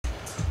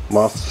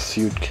master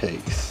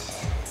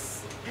suitcase.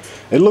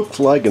 It looks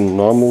like a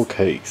normal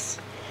case.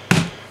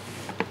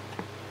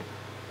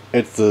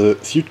 It's the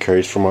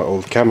suitcase from my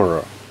old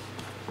camera,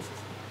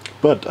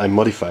 but I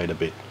modified a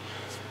bit.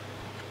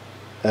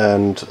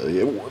 And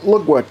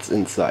look what's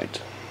inside.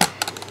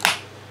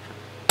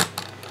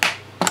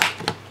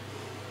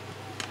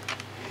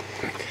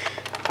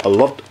 A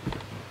lot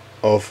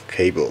of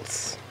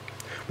cables.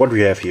 What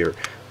we have here: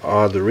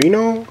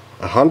 Arduino,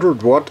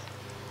 100W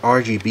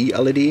RGB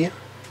LED,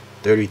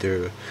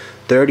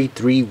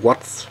 33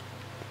 watts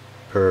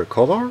per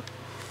color,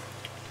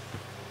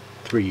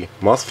 3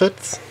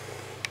 Mosfets,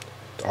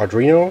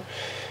 Arduino,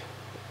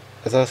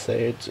 as I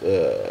said,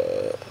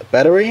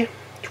 battery,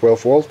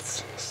 12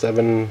 volts,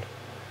 7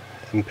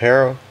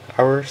 ampere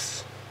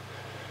hours,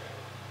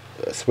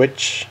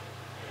 switch,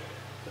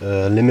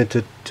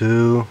 limited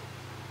to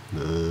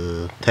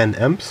 10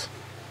 amps,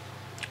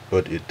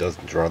 but it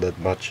doesn't draw that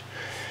much.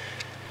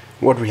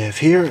 What we have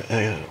here: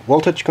 a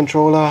voltage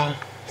controller,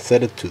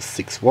 set it to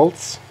 6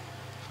 volts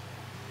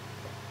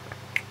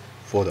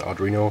for the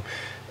Arduino,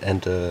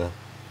 and a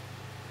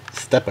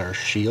stepper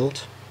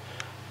shield,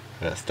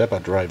 a stepper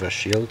driver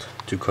shield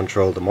to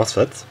control the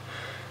MOSFETs.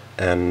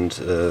 And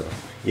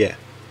yeah,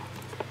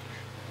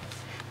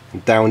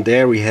 down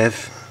there we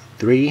have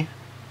 3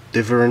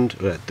 different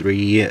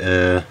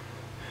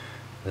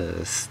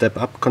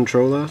step-up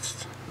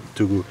controllers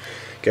to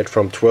get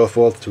from 12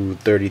 volts to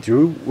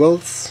 32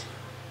 volts,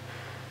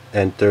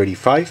 and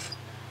 35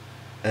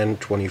 and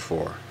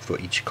 24 for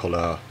each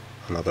color,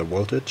 another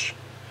voltage.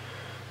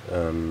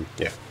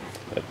 Yeah,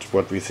 that's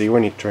what we see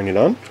when you turn it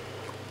on.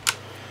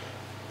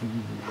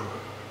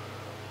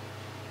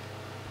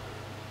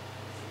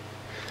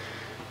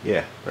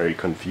 Yeah, very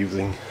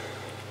confusing.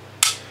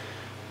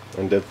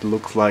 And that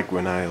looks like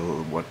when I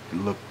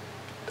look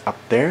up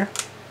there.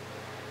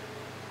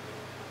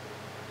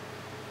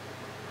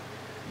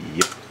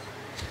 Yep.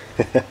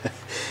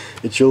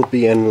 It should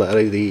be an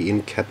LED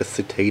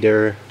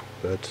incapacitator,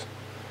 but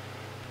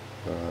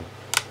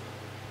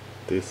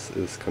this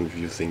is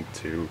confusing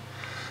too.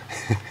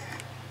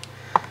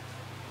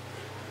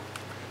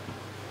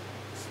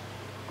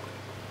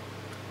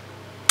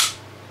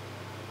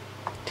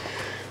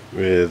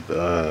 With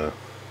a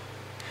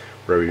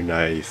very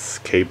nice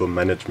cable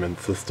management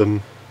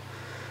system.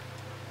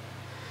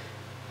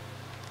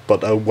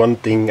 But one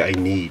thing I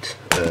need: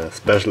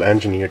 special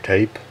engineer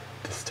tape.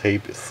 This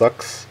tape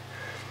sucks.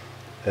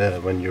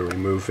 When you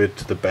remove it,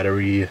 the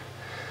battery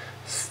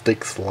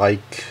sticks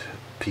like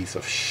a piece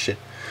of shit.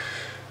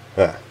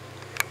 Yeah,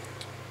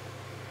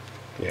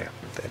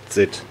 that's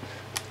it.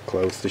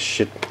 Close the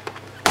shit.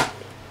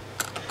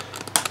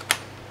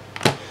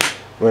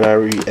 When I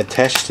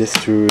reattach this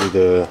to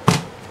the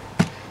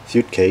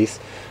suitcase,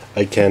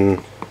 I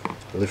can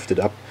lift it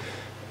up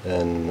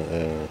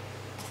and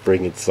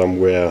bring it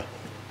somewhere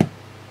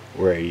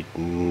where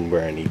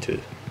I need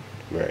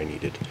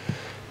it.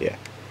 Yeah,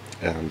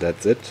 and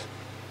that's it.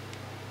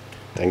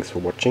 Thanks for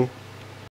watching.